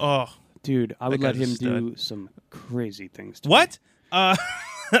 Phenomenal. Oh, dude, I would that let guy's him a do some crazy things. To what?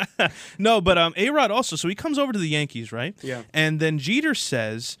 No, but A-Rod also. So he comes over to the Yankees, right? Yeah. And then Jeter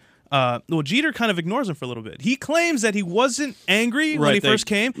says, Jeter kind of ignores him for a little bit. He claims that he wasn't angry when he first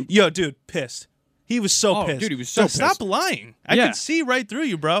came. Yo, dude, pissed. He was so pissed. Dude, he was so pissed. Stop lying. I Yeah. can see right through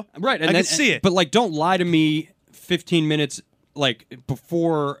you, bro. Right, and I then, can see it. But don't lie to me 15 minutes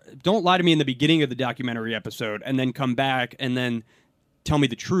before. Don't lie to me in the beginning of the documentary episode, and then come back and then tell me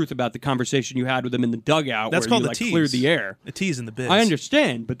the truth about the conversation you had with him in the dugout. That's where called you, the tease. Cleared the air. A tease in the biz. I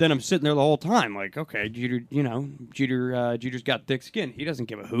understand, but then I'm sitting there the whole time, like, okay, Jeter. Jeter's got thick skin. He doesn't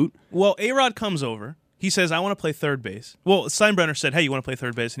give a hoot. Well, A-Rod comes over. He says, I want to play third base. Well, Steinbrenner said, hey, you want to play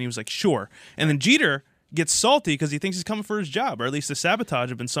third base? And he was like, sure. And then Jeter gets salty because he thinks he's coming for his job, or at least to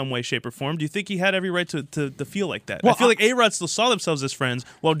sabotage him in some way, shape, or form. Do you think he had every right to feel like that? Well, I feel like A-Rod still saw themselves as friends,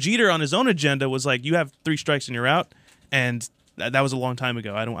 while Jeter on his own agenda was like, you have 3 strikes and you're out, and that was a long time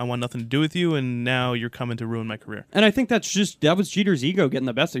ago. I want nothing to do with you, and now you're coming to ruin my career. And I think that was Jeter's ego getting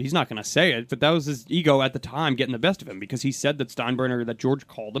the best of him. He's not going to say it, but that was his ego at the time getting the best of him, because he said that George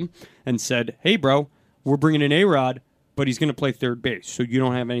called him and said, hey, bro, we're bringing in A-Rod, but he's going to play third base, so you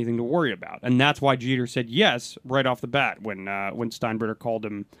don't have anything to worry about. And that's why Jeter said yes right off the bat when Steinbrenner called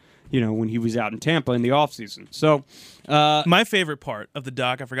him, when he was out in Tampa in the offseason. So my favorite part of the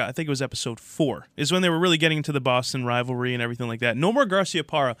doc, I think it was episode 4, is when they were really getting into the Boston rivalry and everything like that. Nomar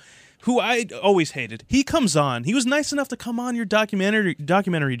Garciaparra, who I always hated, he comes on. He was nice enough to come on your documentary,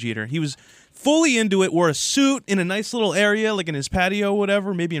 Jeter. He was fully into it, wore a suit in a nice little area, like in his patio or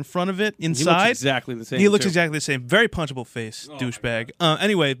whatever, maybe in front of it, inside. He looks exactly the same. He looks exactly the same. Very punchable face, douchebag.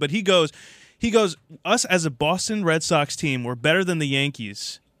 Anyway, but he goes, us as a Boston Red Sox team, we're better than the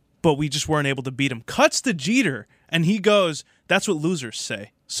Yankees, but we just weren't able to beat them. Cuts to Jeter, and he goes, that's what losers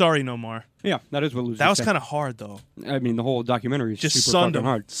say. Sorry, Nomar. Yeah, that is what losers That was say. kind of hard, though. I mean, the whole documentary is Just super sunned fucking him.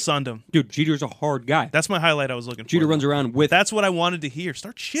 hard. Sunned him. Dude, Jeter's a hard guy. That's my highlight I was looking for. Jeter runs around with... That's what I wanted to hear.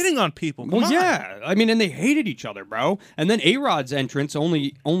 Start shitting on people. Come on. Yeah. I mean, and they hated each other, bro. And then A-Rod's entrance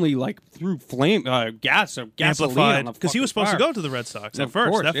only like threw gasoline Amplified. Because he was supposed to go to the Red Sox at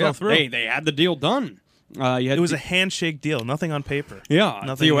first. That fell through. They had the deal done. It was a handshake deal. Nothing on paper. Yeah.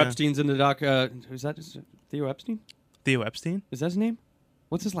 Nothing, Theo Epstein's in the doc. Who's that? Is it Theo Epstein? Theo Epstein? Is that his name?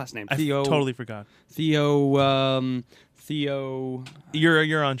 What's his last name? I totally forgot. Theo.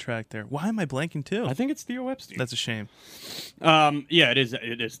 You're on track there. Why am I blanking too? I think it's Theo Epstein. That's a shame. Yeah, it is.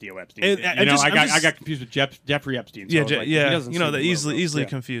 It is Theo Epstein. I got confused with Jeffrey Epstein. So easily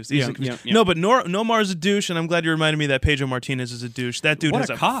confused. Easily confused. Yeah. No, but Nomar's a douche, and I'm glad you reminded me that Pedro Martinez is a douche. That dude What has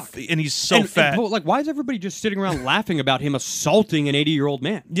a cock. and he's so fat. And, why is everybody just sitting around laughing about him assaulting an 80-year-old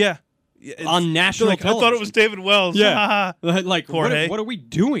man? Yeah. On national I television. thought it was David Wells. Yeah. Like, what Jorge. are we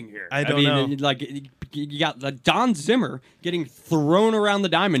doing here? I don't know. Like, you got Don Zimmer getting thrown around the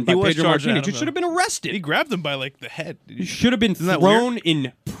diamond by He was Pedro charged Martinez. at He him, should have been arrested. He grabbed him by the head. He should have been that thrown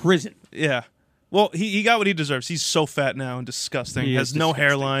in prison. Yeah. Well, he got what he deserves. He's so fat now and disgusting. He has is no disgusting.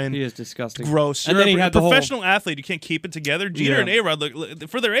 hairline. He is disgusting. Gross. And You're then he a had the professional athlete. You can't keep it together. Jeter and A-Rod look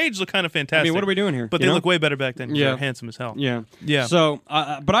for their age, look kind of fantastic. I mean, what are we doing here? But you they know? look way better back then. 'Cause they're handsome as hell. Yeah. Yeah. So,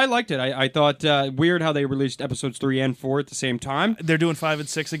 but I liked it. I thought weird how they released episodes 3 and 4 at the same time. They're doing 5 and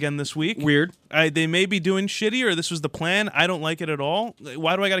 6 again this week. Weird. They may be doing shitty, or this was the plan. I don't like it at all.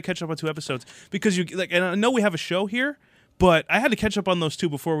 Why do I got to catch up on 2 episodes? Because and I know we have a show here, but I had to catch up on those 2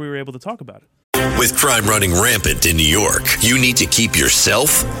 before we were able to talk about it. With crime running rampant in New York, you need to keep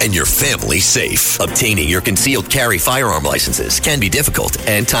yourself and your family safe. Obtaining your concealed carry firearm licenses can be difficult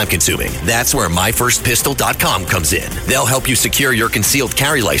and time-consuming. That's where MyFirstPistol.com comes in. They'll help you secure your concealed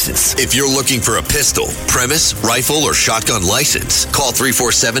carry license. If you're looking for a pistol, premise, rifle, or shotgun license, call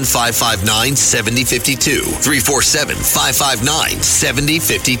 347-559-7052.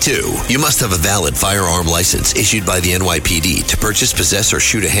 347-559-7052. You must have a valid firearm license issued by the NYPD to purchase, possess, or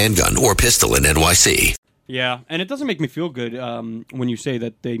shoot a handgun or pistol in NYC. Yeah, and it doesn't make me feel good when you say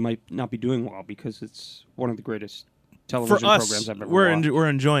that they might not be doing well, because it's one of the greatest television programs I've ever watched. We're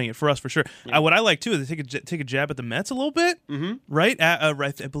enjoying it. For us, for sure. Yeah. What I like too is they take a jab at the Mets a little bit, right?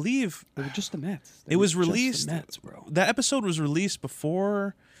 Right, I believe They were just the Mets. it was released. The Mets, bro. That episode was released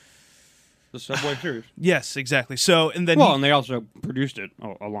before. The Subway Series. Yes, exactly. So, and then Well, and they also produced it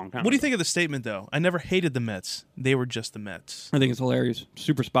a long time what do you ago. think of the statement, though? I never hated the Mets. They were just the Mets. I think it's hilarious.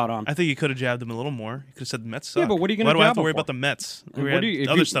 Super spot on. I think he could have jabbed them a little more. He could have said the Mets suck. Yeah, but what are you gonna Why do I have jab to him worry for? about the Mets? We What had do you- if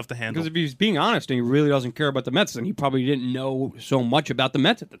other you- stuff to handle. Because if he's being honest and he really doesn't care about the Mets, then he probably didn't know so much about the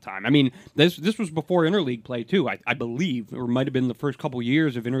Mets at the time. I mean, this was before interleague play too, I believe, or might have been the first couple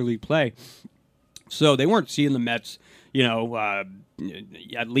years of interleague play. So they weren't seeing the Mets,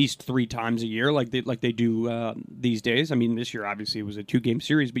 at least 3 times a year like they do these days. I mean, this year obviously it was a 2-game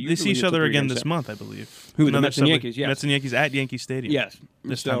series, but They see usually each it's a other 3-game again this set. month, I believe. Who, the Another Mets and Subway- Yankees, yes. Mets and Yankees at Yankee Stadium. Yes,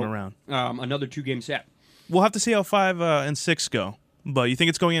 This So, time around. another 2-game set. We'll have to see how 5 and 6 go. But you think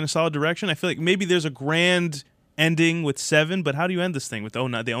it's going in a solid direction? I feel like maybe there's a grand ending with 7, but how do you end this thing with the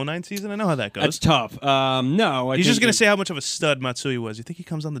 09 season? I know how that goes. That's tough. No, He's just going to say how much of a stud Matsui was. You think he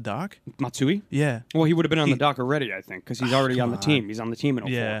comes on the dock? Matsui. Yeah. Well, he would have been on the dock already, I think, because he's already on the team. He's on the team in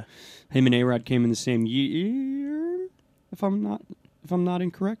 04. Yeah. Him and A-Rod came in the same year, if I'm not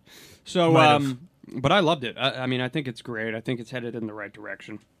incorrect. So, Might have. but I loved it. I mean, I think it's great. I think it's headed in the right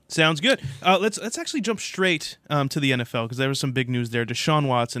direction. Sounds good. Let's actually jump straight to the NFL because there was some big news there. Deshaun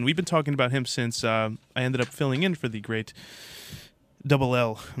Watson. We've been talking about him since I ended up filling in for the great Double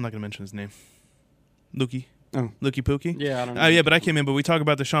L. I'm not going to mention his name. Lukey. Oh. Lukey Pookie? Yeah, I don't know. Yeah, but I came in, but we talk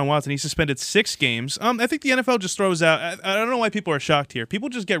about Deshaun Watson. He's suspended 6 games. I think the NFL just throws out... I don't know why people are shocked here. People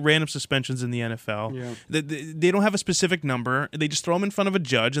just get random suspensions in the NFL. Yeah. They don't have a specific number. They just throw them in front of a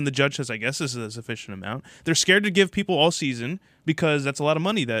judge, and the judge says, I guess this is a sufficient amount. They're scared to give people all season because that's a lot of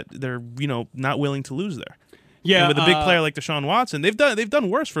money that they're not willing to lose there. Yeah, And with a big player like Deshaun Watson, they've done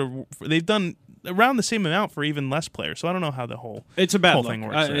worse they've done around the same amount for even less players. So I don't know how the whole it's a bad whole look. thing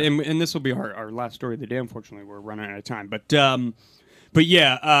works. there. And this will be our last story of the day. Unfortunately, we're running out of time. But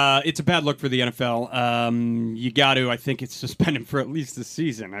yeah, it's a bad look for the NFL. You got to, I think, it's suspend him for at least the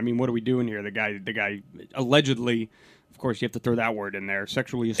season. I mean, what are we doing here? The guy allegedly, of course, you have to throw that word in there.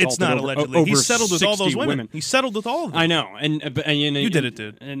 Sexually assaulted. It's not over, allegedly. over He settled with all 60 those women. He settled with all of them. I know, and You did it,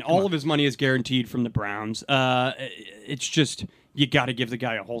 dude. And all of his money is guaranteed from the Browns. It's just you got to give the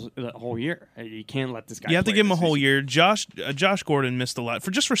guy a whole year. You can't let this guy. You have to play give him a this whole season. year. Josh Gordon missed a lot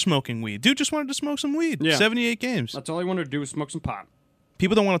for smoking weed. Dude just wanted to smoke some weed. Yeah. 78 games. That's all he wanted to do was smoke some pot.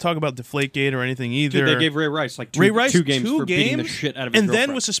 People don't want to talk about Deflategate or anything either. Dude, they gave Ray Rice like Ray Rice 2 games for beating the shit out of his and then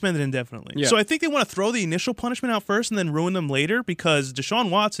girlfriend. was suspended indefinitely. Yeah. So I think they want to throw the initial punishment out first and then ruin them later because Deshaun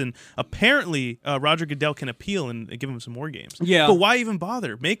Watson apparently Roger Goodell can appeal and give him some more games. Yeah. But why even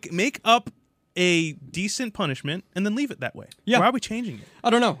bother? Make up a decent punishment and then leave it that way. Yeah. Why are we changing it? I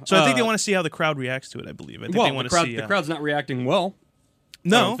don't know. So I think they want to see how the crowd reacts to it. I believe. I think they want to see the crowd's not reacting well. I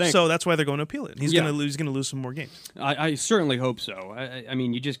No, don't think. so that's why they're going to appeal it. He's Yeah. going to lose some more games. I certainly hope so. I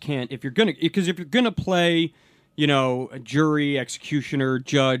mean, you just can't if you're gonna play, a jury, executioner,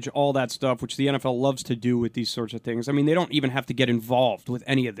 judge, all that stuff, which the NFL loves to do with these sorts of things. I mean, they don't even have to get involved with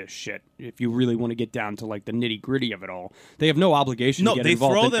any of this shit if you really want to get down to like the nitty gritty of it all. They have no obligation No, to get they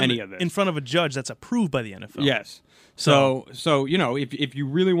involved throw in them any of this. in front of a judge that's approved by the NFL. Yes. So if you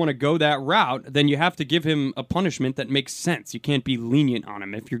really want to go that route, then you have to give him a punishment that makes sense. You can't be lenient on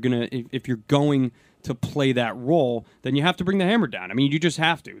him if you're going to play that role. Then you have to bring the hammer down. I mean, you just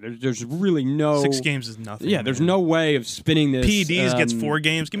have to. There's really no 6 games is nothing. Yeah, there's man. no way of spinning this. PEDs gets 4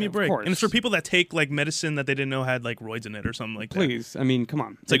 games. Give me a of break. course. And it's for people that take like medicine that they didn't know had like roids in it or something like that. Please, I mean, come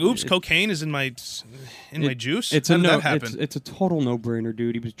on. It's like, oops, cocaine is in my juice. It's How a did no. that happen? It's a total no-brainer,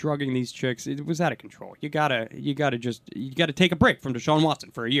 dude. He was drugging these chicks. It was out of control. You gotta take a break from Deshaun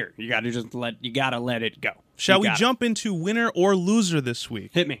Watson for a year. You gotta let it go. Shall You we gotta. jump into winner or loser this week?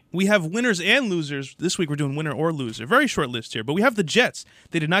 Hit me. We have winners and losers. This week we're doing winner or loser. Very short list here, but we have the Jets.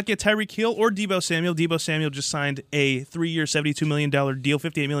 They did not get Tyreek Hill or Deebo Samuel. Deebo Samuel just signed a 3-year, $72 million deal,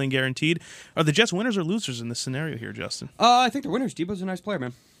 $58 million guaranteed. Are the Jets winners or losers in this scenario here, Justin? I think the winners. Deebo's a nice player,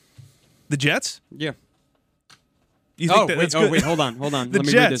 man. The Jets? Yeah. You think that's good? Wait, hold on. The Let me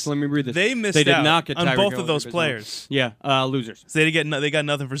Jets, read this. They missed They did out not get on Tyreek both Hill of those or Deebo players. Yeah, losers. So they got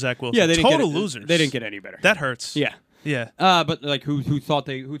nothing for Zach Wilson. Yeah, they didn't total get losers. They didn't get any better. That hurts. Yeah. Yeah. But like, who thought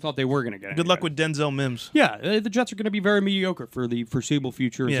they were going to get? Good luck with Denzel Mims. Yeah, the Jets are going to be very mediocre for the foreseeable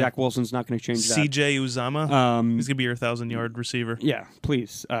future. Yeah. Zach Wilson's not going to change that. CJ Uzama. He's going to be your 1,000-yard receiver. Yeah,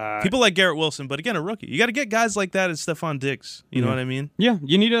 please. People like Garrett Wilson, but again, a rookie. You got to get guys like that as Stephon Diggs. You know what I mean? Yeah,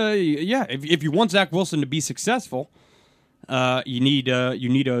 you need if you want Zach Wilson to be successful, You need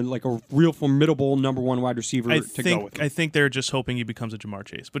a like a real formidable number one wide receiver to go with him. I think they're just hoping he becomes a Jamar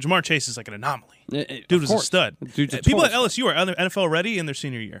Chase, but Jamar Chase is like an anomaly. Dude is a course. stud. Dude's a People at total LSU are NFL ready in their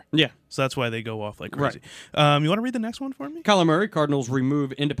senior year. Yeah. So that's why they go off like crazy. You want to read the next one for me? Kyler Murray, Cardinals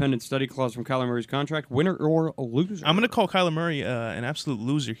remove independent study clause from Kyler Murray's contract. Winner or a loser? I'm going to call Kyler Murray an absolute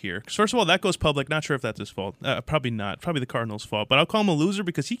loser here. 'Cause first of all, that goes public. Not sure if that's his fault. Probably not. Probably the Cardinals' fault. But I'll call him a loser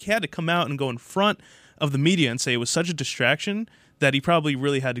because he had to come out and go in front of the media and say it was such a distraction that he probably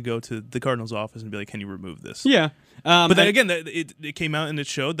really had to go to the Cardinals' office and be like, "Can you remove this?" Yeah. But then again, it came out and it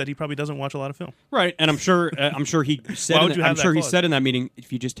showed that he probably doesn't watch a lot of film. Right, and I'm sure he said. Why would you have that clause? He said in that meeting,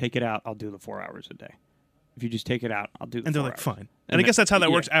 if you just take it out, I'll do the 4 hours a day. If you just take it out, I'll do the And they're 4 like, hours. fine. And I guess that's how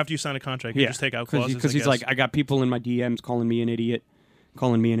that works after you sign a contract. You just take out clauses. Because he's like, I got people in my DMs calling me an idiot,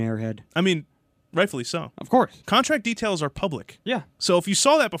 calling me an airhead. I mean, rightfully so. Of course. Contract details are public. Yeah. So if you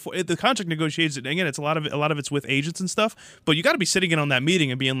saw that before, the contract negotiations, again, it's a lot of it's with agents and stuff. But you got to be sitting in on that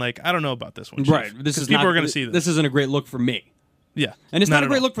meeting and being like, I don't know about this one, Chief. Right. People are going to see this. This isn't a great look for me. Yeah. And it's not a at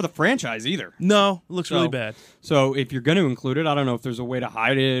great all. look for the franchise either. No, it looks really bad. So if you're going to include it, I don't know if there's a way to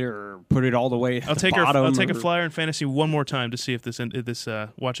hide it or put it all the way at I'll the take bottom. I'll take a flyer in fantasy one more time to see if this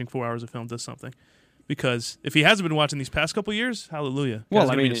watching 4 hours of film does something. Because if he hasn't been watching these past couple years, hallelujah. Well, Guy's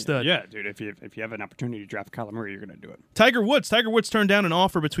I gonna be mean, a stud. yeah, dude. If you have an opportunity to draft Kyler Murray, you're going to do it. Tiger Woods turned down an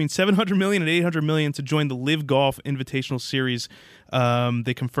offer between $700 million and $800 million to join the Live Golf Invitational Series.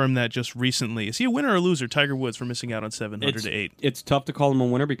 They confirmed that just recently. Is he a winner or a loser, Tiger Woods, for missing out on 700 to 8? It's tough to call him a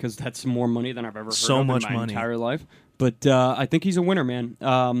winner because that's more money than I've ever heard So of much in my money. entire life. But I think he's a winner, man.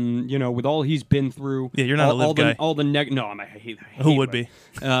 With all he's been through. Yeah, you're not a live guy. I hate Who would live.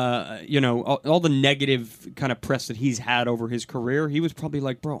 be? All the negative kind of press that he's had over his career, he was probably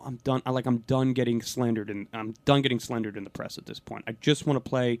like, bro, I'm done. I'm done getting slandered, and I'm done getting slandered in the press at this point. I just want to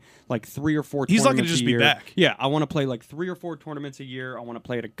play like 3 or 4 He's tournaments lucky to just a be year. back. Yeah, I want to play like 3 or 4 tournaments a year. I want to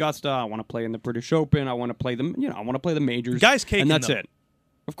play at Augusta. I want to play in the British Open. I want to play them. I want to play the majors. Guy's caking, and that's though. it.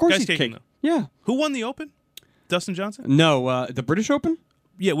 Of course, Guy's he's caking, caking. Yeah. Who won the Open? Dustin Johnson? No, the British Open.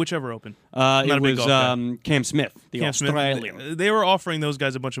 Yeah, whichever Open. It a big was golf guy. Cam Smith, the Cam Smith. Australian. They were offering those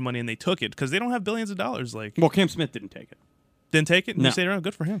guys a bunch of money, and they took it because they don't have billions of dollars. Like, Well, Cam Smith didn't take it. didn't take it. And No. he stayed around.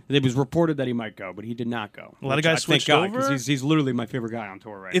 Good for him. It was reported that he might go, but he did not go. A lot of guys switched over? because he's literally my favorite guy on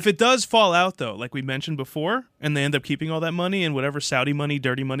tour right If it does fall out, though, like we mentioned before, and they end up keeping all that money and whatever Saudi money,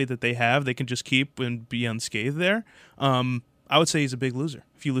 dirty money that they have, they can just keep and be unscathed there. I would say he's a big loser.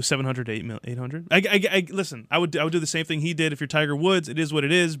 If you lose 700 to 800, listen. I would do the same thing he did. If you're Tiger Woods, it is what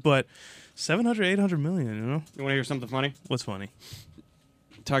it is. But 700, 800 million, You want to hear something funny? What's funny?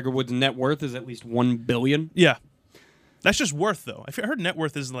 Tiger Woods' net worth is at least $1 billion. Yeah, that's just worth though. I heard net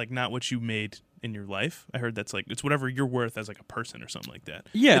worth is like not what you made in your life. I heard that's like it's whatever you're worth as like a person or something like that.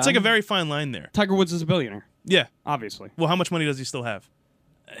 Yeah. it's like a very fine line there. Tiger Woods is a billionaire, Yeah. obviously. Well, how much money does he still have?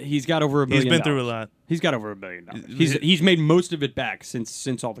 He's got over $1 billion. He's been through a lot. He's got over $1 billion. He's made most of it back since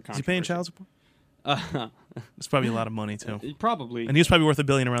all the Is controversy. he paying child support? It's probably a lot of money too. Probably. And he was probably worth $1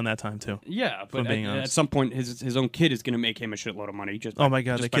 billion around that time too. Yeah, but I'm being at honest. some point, his own kid is going to make him a shitload of money. Just Oh my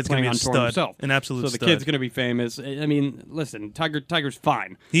God, just the by kid's gonna playing be a on tour stud, himself. an absolute So the stud. kid's going to be famous. I mean, listen, Tiger's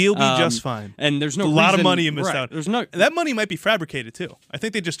fine. He'll be just fine. And there's no a lot of reason- money you missed right, out. There's no That money might be fabricated too. I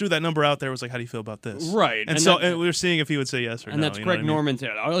think they just threw that number out there. Was like, how do you feel about this? Right, And and so that- and we were seeing if he would say yes or and no. that's you know Greg what I mean? Norman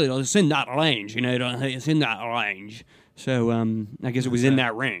said, "Oh, it's in that range, it's in that range." So I guess it was in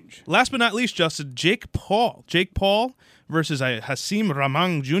that range. Last but not least, Justin, Jake Paul versus Hasim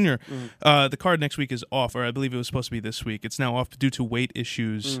Rahman Jr. The card next week is off, or I believe it was supposed to be this week. It's now off due to weight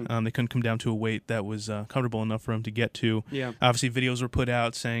issues. They couldn't come down to a weight that was comfortable enough for him to get to. Yeah. Obviously, videos were put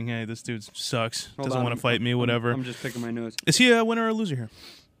out saying, "Hey, this dude sucks. Hold Doesn't on, want to fight me. Whatever." I'm just picking my nose. Is he a winner or a loser here?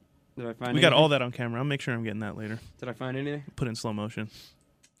 Did I find? We got anything? all that on camera. I'll make sure I'm getting that later. Did I find anything? Put it in slow motion.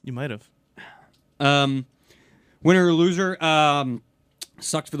 You might have. Winner or loser?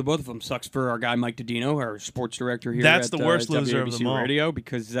 Sucks for the both of them. Sucks for our guy Mike Didino, our sports director here. That's at, the worst loser of WABC them all. Radio,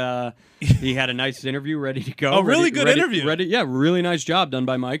 because he had a nice interview ready to go. A really good interview. Yeah, really nice job done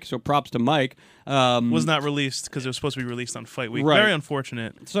by Mike. So props to Mike. Was not released because it was supposed to be released on Fight Week. Right. Very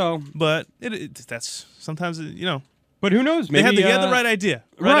unfortunate. So, But that's sometimes but who knows? they Maybe had the right idea,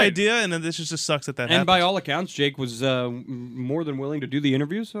 right. idea, and then this just sucks that And happens. by all accounts, Jake was more than willing to do the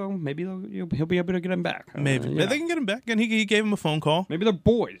interview. So maybe he'll be able to get him back. Maybe they can get him back, and he gave him a phone call. Maybe they're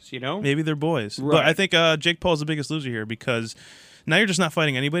boys, Maybe they're boys. Right. But I think Jake Paul's the biggest loser here because now you're just not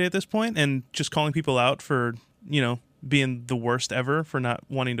fighting anybody at this point, and just calling people out for being the worst ever for not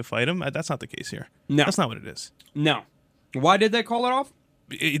wanting to fight him. That's not the case here. No. That's not what it is. No. Why did they call it off?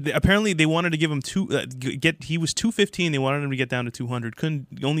 apparently they wanted to give him he was 215. They wanted him to get down to 200.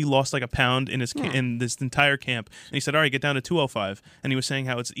 Only lost like a pound in in this entire camp. And he said, "All right, get down to 205." And he was saying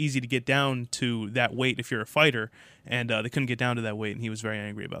how it's easy to get down to that weight if you're a fighter, and they couldn't get down to that weight, and he was very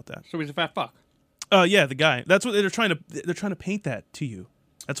angry about that. So he's a fat fuck. Yeah, the guy. That's what they're trying to paint that to you.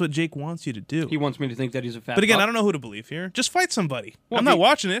 That's what Jake wants you to do. He wants me to think that he's a fat. But again, fuck. I don't know who to believe here. Just fight somebody. Well, I'm not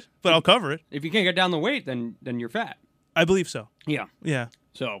watching it, but I'll cover it. If you can't get down the weight, then you're fat. I believe so. Yeah. Yeah.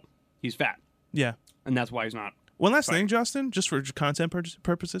 So he's fat, Yeah. and that's why he's not. One last thing, Justin, just for content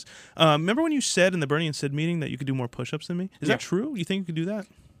purposes. Remember when you said in the Bernie and Sid meeting that you could do more push-ups than me? Is that true? You think you could do that?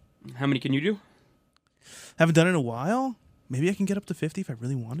 How many can you do? Haven't done it in a while. Maybe I can get up to 50 if I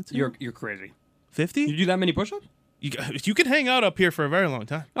really wanted to. You're crazy. 50? You do that many push-ups? You could hang out up here for a very long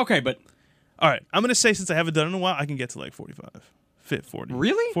time. Okay, but All right. I'm going to say since I haven't done it in a while, I can get to like 45. 40.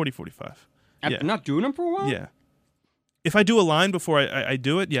 Really? 40, 45. after not doing them for a while? Yeah. If I do a line before I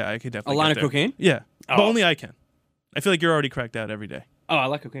do it, yeah, I could definitely A line get of there. cocaine? Yeah. Oh. But only I can. I feel like you're already cracked out every day. Oh, I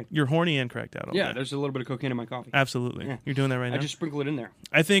like cocaine. You're horny and cracked out all Yeah, day. there's a little bit of cocaine in my coffee. Absolutely. Yeah. You're doing that right now? I just sprinkle it in there.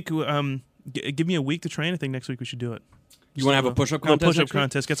 I think give me a week to train. I think next week we should do it. You want to have a push-up little contest? push-up next week?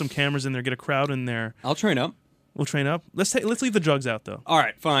 contest. Get some cameras in there. Get a crowd in there. I'll train up. We'll train up. Let's leave the drugs out though. All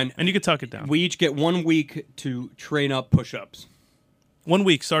right, fine. And you can tuck it down. We each get 1 week to train up push-ups. 1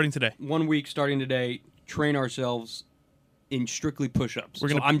 week starting today. 1 week starting today. Train ourselves in strictly push-ups.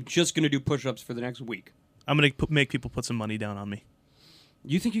 I'm just going to do push-ups for the next week. I'm gonna make people put some money down on me.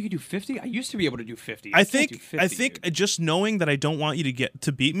 You think you could do 50? I used to be able to do 50. I can't do think 50, dude. just knowing that I don't want you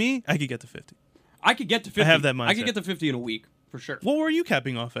to beat me, I could get to 50. I could get to 50. I have that I could mindset. get to 50 in a week for sure. What were you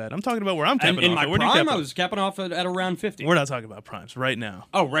capping off at? I'm talking about where I'm capping in off my at. Where do you prime, cap I off? was capping off at around 50. We're not talking about primes right now.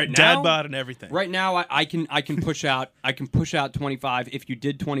 Oh, right now, Dad bod and everything. Right now, I can push out. I can push out 25. If you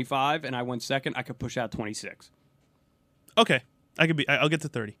did 25 and I went second, I could push out 26. Okay, I'll get to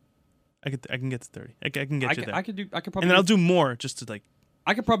 30. I can get to 30. I can get you there. I could probably. And then I'll do more just to like.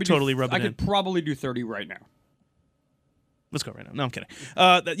 I could probably totally rub it I in. could probably do 30 right now. Let's go right now. No, I'm kidding.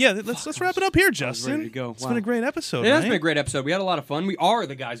 Let's wrap it up here, Justin. ready to go. It's Wow. been a great episode. It has right? been a great episode. We had a lot of fun. We are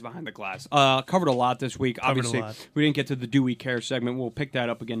the guys behind the glass. Covered a lot this week. Covered a Obviously, lot. we didn't get to the Do We Care segment. We'll pick that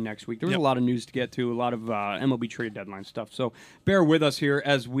up again next week. There was Yep. a lot of news to get to, a lot of MLB trade deadline stuff. So bear with us here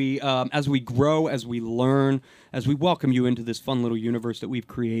as we grow, as we learn, as we welcome you into this fun little universe that we've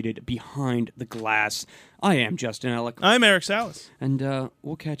created behind the glass. I am Justin Ellick, I'm Eric Salas. and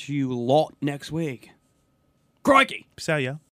we'll catch you lot next week. Crikey! Peace out, yeah.